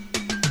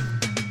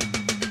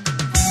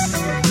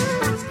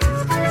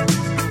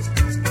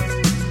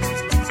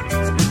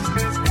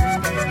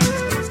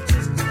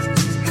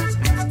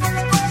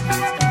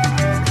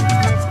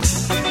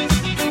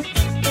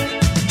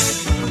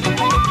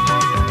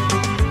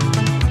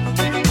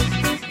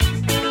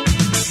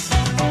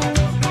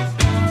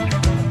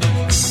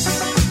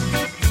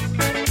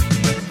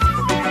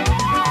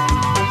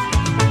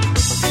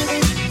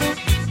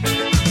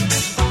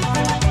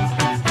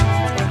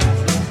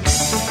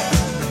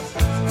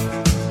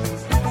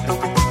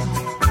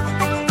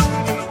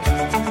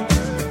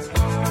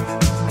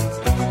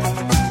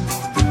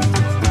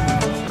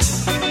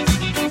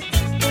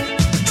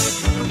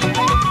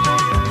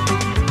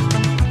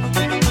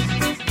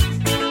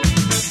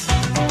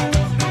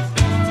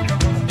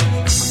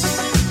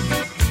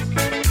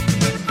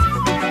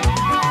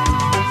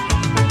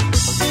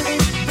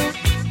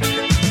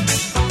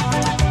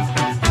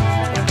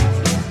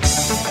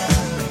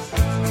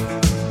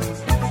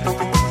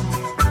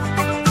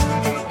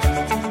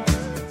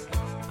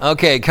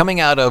 Okay, coming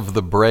out of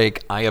the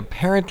break, I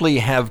apparently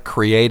have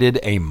created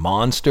a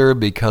monster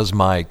because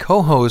my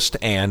co-host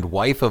and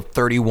wife of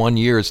 31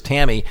 years,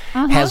 Tammy,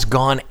 has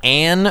gone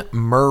Anne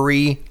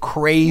Murray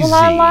crazy. Well,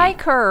 I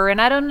like her, and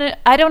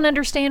I don't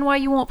understand why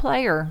you won't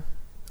play her.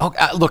 Oh,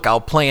 look, I'll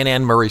play an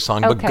Anne Murray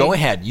song, but go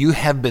ahead. You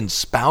have been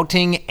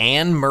spouting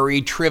Anne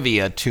Murray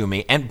trivia to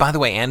me. And by the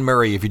way, Anne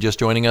Murray, if you're just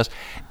joining us,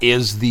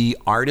 is the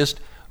artist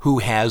who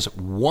has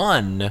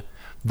won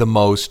the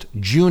most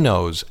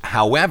Junos.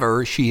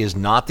 However, she is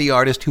not the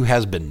artist who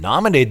has been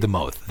nominated the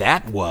most.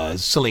 That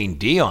was Celine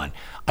Dion.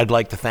 I'd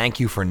like to thank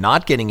you for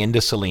not getting into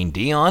Celine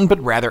Dion,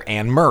 but rather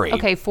Anne Murray.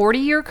 Okay,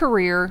 40-year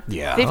career.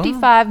 Yeah.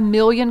 55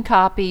 million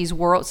copies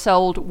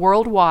sold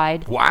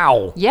worldwide.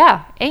 Wow.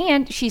 Yeah,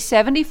 and she's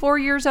 74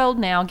 years old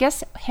now.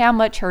 Guess how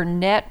much her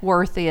net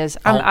worth is?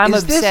 I'm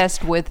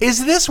obsessed with.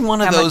 Is this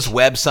one of those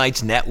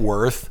websites, net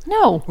worth?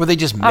 No. Where they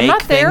just I'm make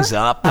not there. things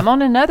up? I'm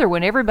on another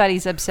one.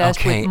 Everybody's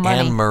obsessed with money.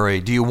 Anne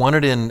Murray. Do you want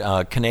it in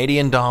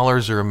Canadian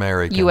dollars or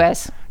American?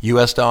 U.S.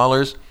 U.S.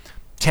 dollars?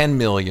 10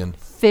 million.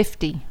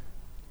 50.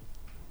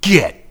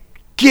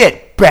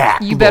 Get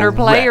back. You better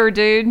play her,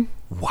 dude.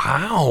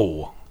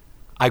 Wow.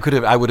 I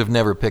would have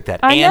never picked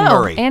that. I Anne know.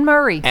 Murray. Anne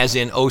Murray. As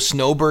in, oh,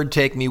 Snowbird,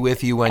 take me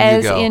with you when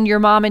As you go. in, your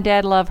mom and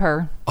dad love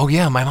her. Oh,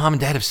 yeah. My mom and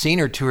dad have seen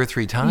her 2 or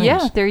 3 times.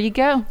 Yeah, there you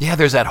go. Yeah,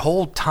 there's that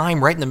whole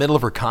time right in the middle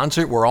of her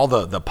concert where all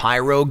the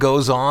pyro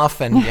goes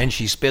off and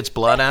she spits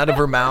blood out of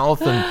her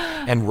mouth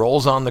and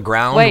rolls on the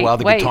ground while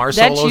the guitar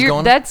solo is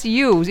going. That's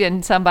you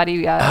and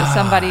somebody else.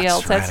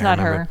 right, That's I not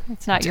remember. her.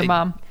 It's not your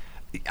mom.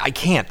 I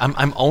can't.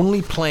 I'm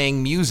only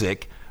playing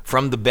music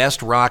from the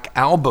best rock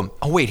album.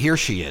 Oh, wait, here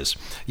she is.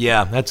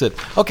 Yeah, that's it.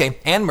 Okay,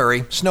 Anne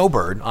Murray,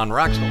 Snowbird on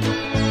Rock School.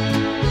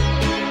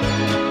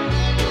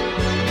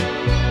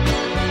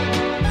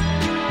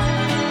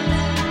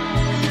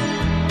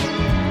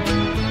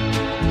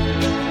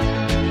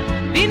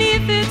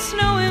 Beneath its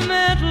snowy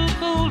mantle,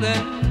 cold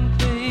and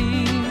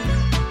clean,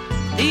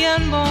 the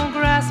unborn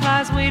grass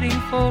lies waiting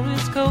for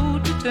its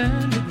coat to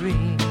turn to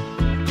green.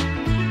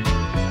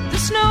 The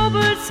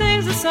snowbird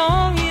sings a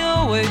song he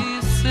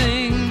always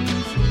sings,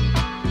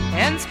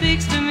 and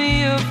speaks to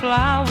me of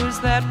flowers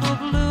that will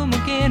bloom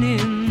again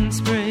in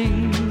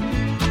spring.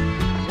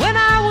 When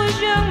I was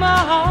young, my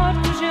heart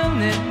was young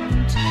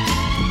then too.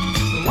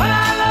 But what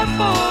I love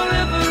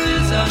forever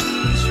is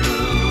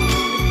untrue.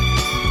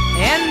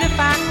 And if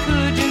I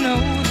could, you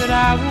know that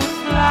I would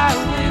fly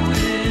away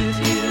with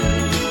you.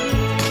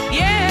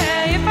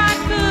 Yeah, if I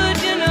could,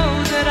 you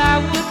know that I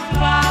would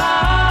fly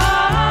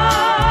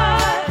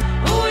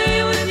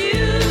away with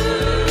you.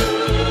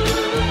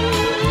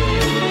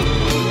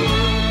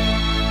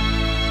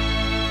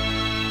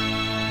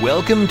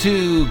 Welcome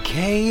to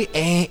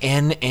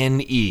KANNE,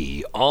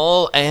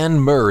 all Anne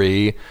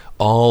Murray,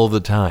 all the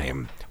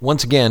time.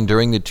 Once again,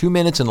 during the 2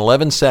 minutes and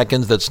 11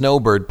 seconds that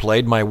Snowbird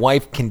played, my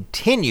wife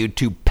continued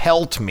to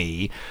pelt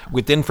me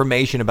with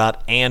information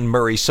about Anne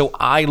Murray, so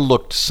I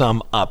looked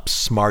some up,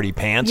 smarty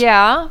pants.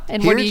 Yeah,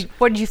 and what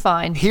did you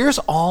find? Here's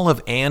all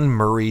of Anne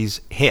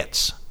Murray's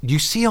hits. Do you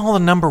see all the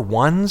number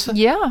ones?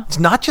 Yeah. It's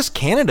not just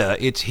Canada,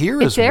 it's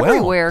here as well. It's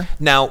everywhere.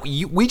 Now,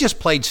 we just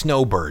played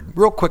Snowbird.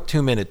 Real quick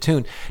 2-minute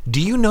tune.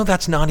 Do you know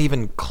that's not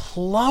even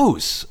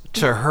close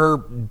to her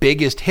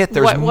biggest hit?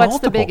 There's multiple. What's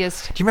the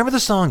biggest? Do you remember the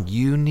song,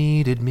 You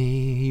Needed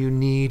Me, You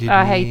Needed Me?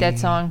 I hate that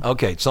song.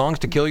 Okay, Songs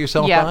to Kill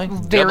Yourself By?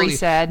 Yeah, very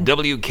sad.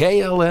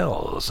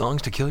 WKLL,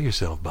 Songs to Kill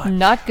Yourself By.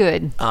 Not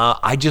good.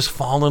 I Just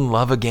Fall in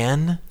Love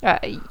Again.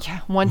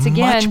 Once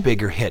again. Much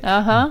bigger hit.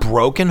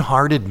 Broken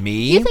Hearted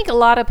Me. You think a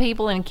lot of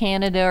people in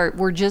Canada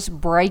were just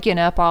breaking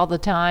up all the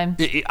time?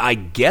 I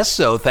guess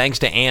so, thanks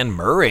to Anne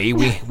Murray.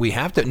 We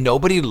have to.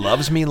 Nobody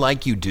Loves Me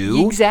Like You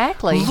Do.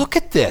 Exactly. Look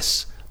at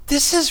this.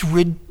 This is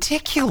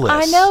ridiculous.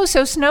 I know,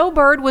 so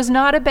Snowbird was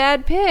not a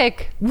bad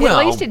pick. Well,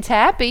 at least it's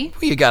happy.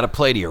 You got to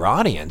play to your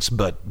audience,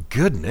 but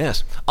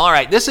goodness. All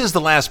right, this is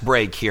the last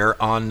break here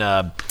on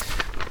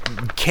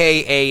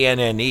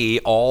KANNE,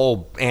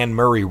 all Anne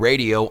Murray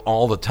radio,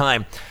 all the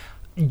time.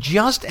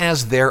 Just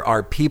as there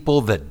are people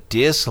that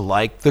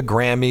dislike the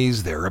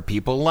Grammys, there are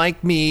people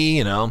like me,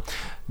 you know,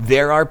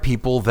 there are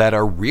people that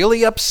are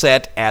really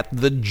upset at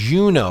the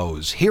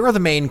Junos. Here are the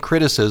main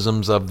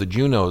criticisms of the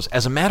Junos.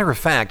 As a matter of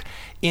fact,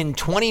 in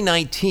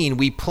 2019,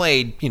 we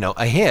played,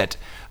 a hit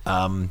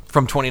from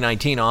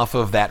 2019 off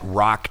of that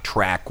rock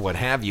track, what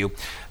have you.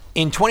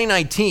 In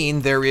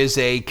 2019, there is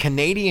a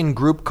Canadian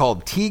group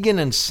called Tegan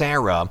and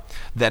Sarah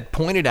that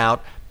pointed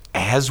out,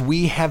 as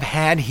we have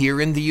had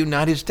here in the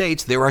United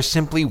States, there are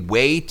simply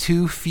way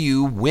too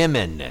few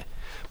women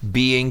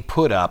being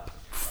put up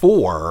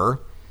for,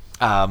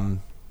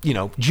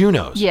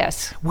 Junos.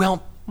 Yes.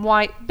 Well,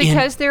 why?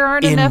 Because there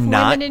aren't enough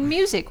women in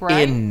music,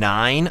 right? In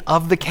 9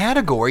 of the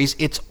categories,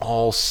 it's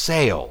all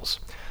sales.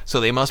 So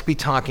they must be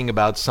talking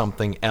about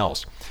something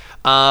else.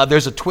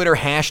 There's a Twitter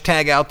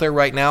hashtag out there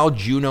right now,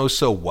 Juno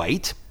So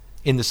White,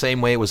 in the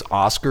same way it was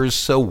Oscars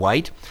So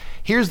White.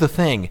 Here's the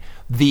thing.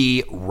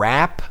 The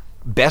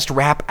Best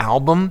Rap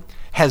Album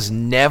has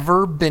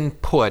never been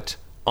put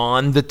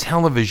on the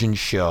television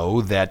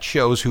show that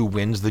shows who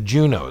wins the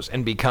Junos.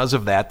 And because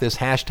of that, this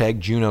hashtag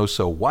Juno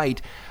So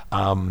White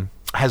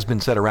has been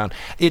said around.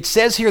 It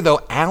says here,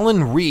 though,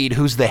 Alan Reed,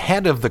 who's the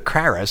head of the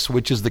CARAS,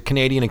 which is the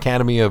Canadian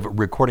Academy of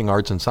Recording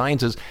Arts and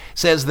Sciences,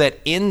 says that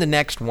in the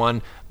next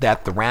one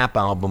that the rap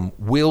album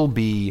will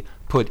be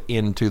put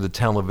into the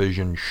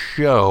television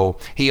show.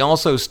 He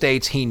also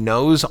states he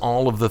knows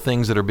all of the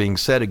things that are being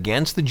said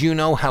against the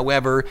Juno.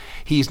 However,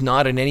 he's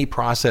not in any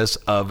process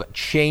of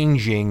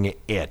changing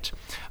it.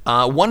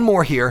 One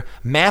more here.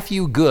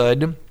 Matthew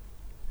Good,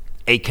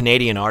 a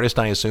Canadian artist,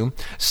 I assume,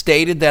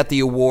 stated that the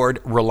award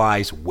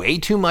relies way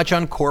too much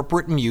on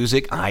corporate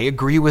music. I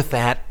agree with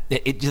that.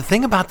 The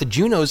thing about the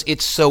Junos,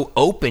 it's so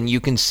open,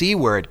 you can see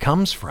where it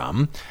comes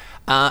from.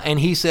 And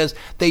he says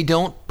they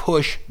don't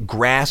push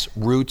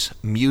grassroots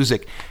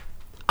music.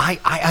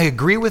 I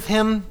agree with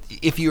him.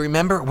 If you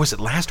remember, was it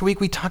last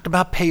week we talked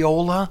about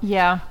payola?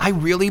 Yeah. I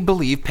really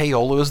believe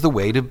payola is the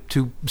way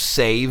to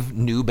save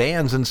new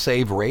bands and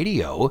save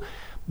radio.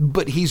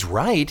 But he's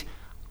right.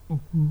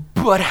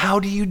 But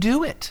how do you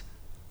do it?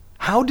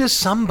 How does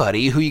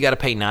somebody who you got to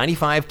pay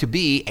 $95 to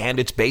be, and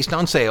it's based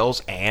on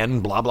sales,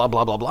 and blah, blah,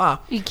 blah, blah, blah.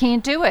 You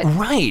can't do it.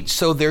 Right.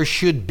 So there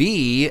should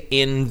be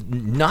in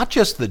not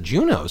just the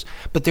Junos,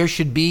 but there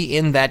should be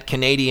in that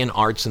Canadian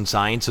Arts and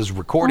Sciences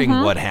recording,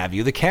 what have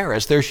you, the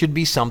CARAS, there should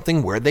be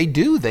something where they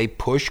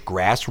push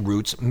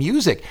grassroots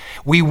music.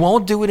 We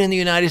won't do it in the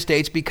United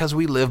States because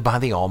we live by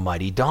the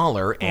almighty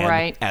dollar.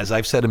 And as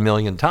I've said a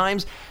million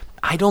times,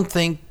 I don't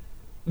think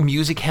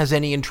music has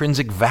any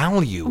intrinsic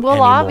value anymore.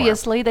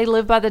 Obviously, they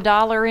live by the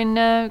dollar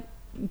in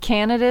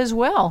Canada as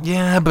well.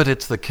 Yeah, but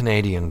it's the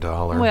Canadian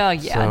dollar. Well,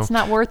 yeah, so it's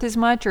not worth as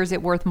much, or is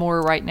it worth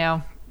more right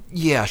now?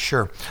 Yeah,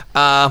 sure.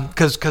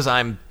 Because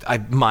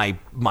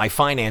my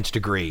finance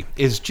degree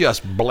is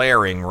just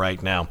blaring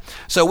right now.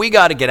 So we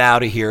got to get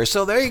out of here.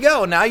 So there you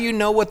go. Now you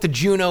know what the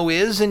Juno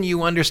is, and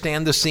you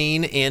understand the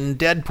scene in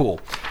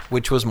Deadpool,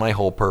 which was my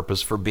whole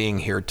purpose for being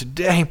here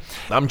today.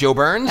 I'm Joe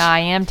Burns. I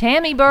am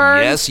Tammy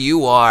Burns. Yes,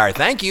 you are.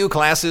 Thank you.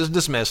 Class is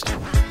dismissed.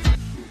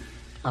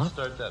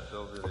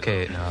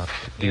 Okay, now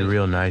be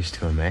real nice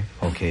to him, eh?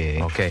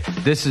 Okay.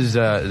 This is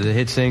the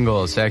hit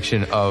single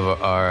section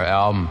of our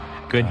album.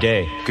 Good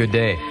day. Good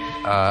day.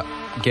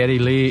 Geddy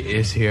Lee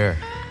is here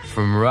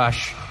from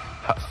Rush.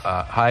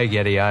 Hi,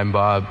 Geddy. I'm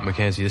Bob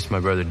McKenzie. This is my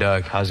brother,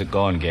 Doug. How's it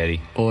going, Geddy?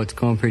 Oh, it's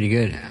going pretty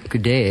good.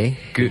 Good day, eh?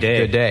 Good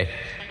day.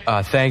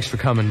 Thanks for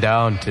coming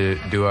down to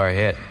do our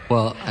hit.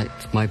 Well,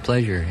 it's my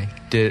pleasure, eh?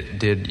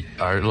 Did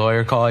our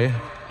lawyer call you?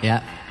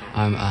 Yeah.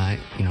 I'm,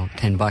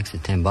 $10 is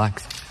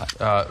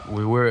 $10.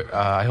 We were,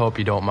 I hope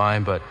you don't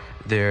mind, but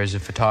there's a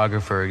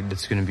photographer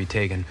that's going to be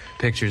taking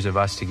pictures of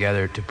us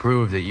together to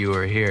prove that you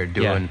were here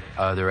doing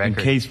the record.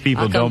 In case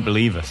people don't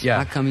believe us. Yeah.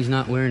 How come he's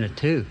not wearing a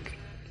toque?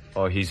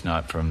 Oh, he's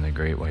not from the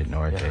Great White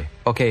North, eh?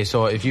 Okay,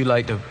 so if you'd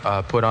like to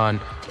put on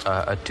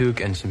a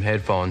toque and some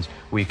headphones,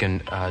 we can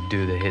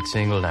do the hit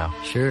single now.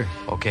 Sure.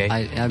 Okay?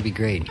 That'd be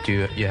great.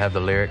 Do you have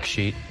the lyric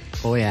sheet?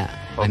 Oh, yeah.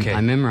 Okay.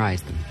 I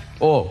memorized them.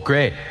 Oh,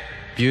 great.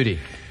 Beauty.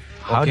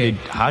 How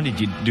did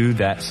you do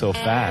that so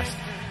fast?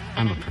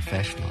 I'm a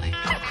professional, eh?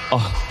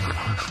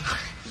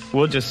 Oh.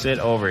 We'll just sit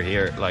over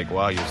here,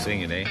 while you're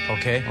singing, eh?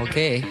 Okay.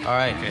 Okay. All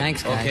right.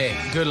 Thanks, guys. Okay.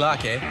 Good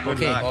luck, eh?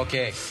 Good luck.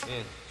 Okay.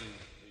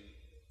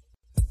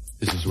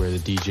 This is where the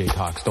DJ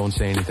talks. Don't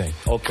say anything.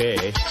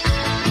 Okay.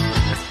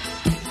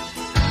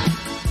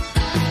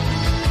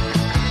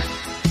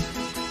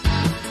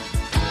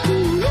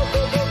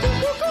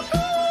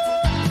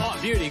 Oh,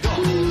 beauty, go.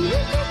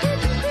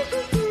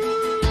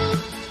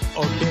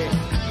 Okay.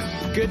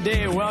 Good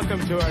day and welcome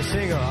to our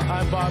single.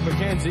 I'm Bob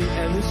McKenzie,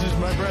 and this is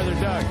my brother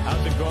Doug.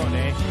 How's it going,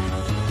 eh?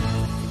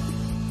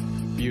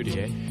 Beauty,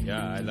 eh?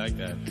 Yeah, I like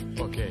that.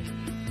 Okay.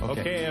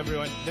 Okay,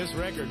 everyone. This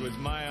record was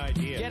my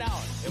idea. Get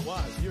out. It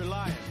was. You're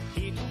lying.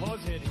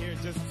 Hosehead here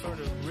just sort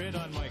of rid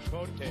on my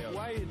coattails.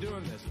 Why are you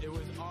doing this? It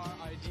was our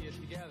idea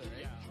together,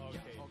 eh? Yeah,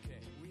 okay.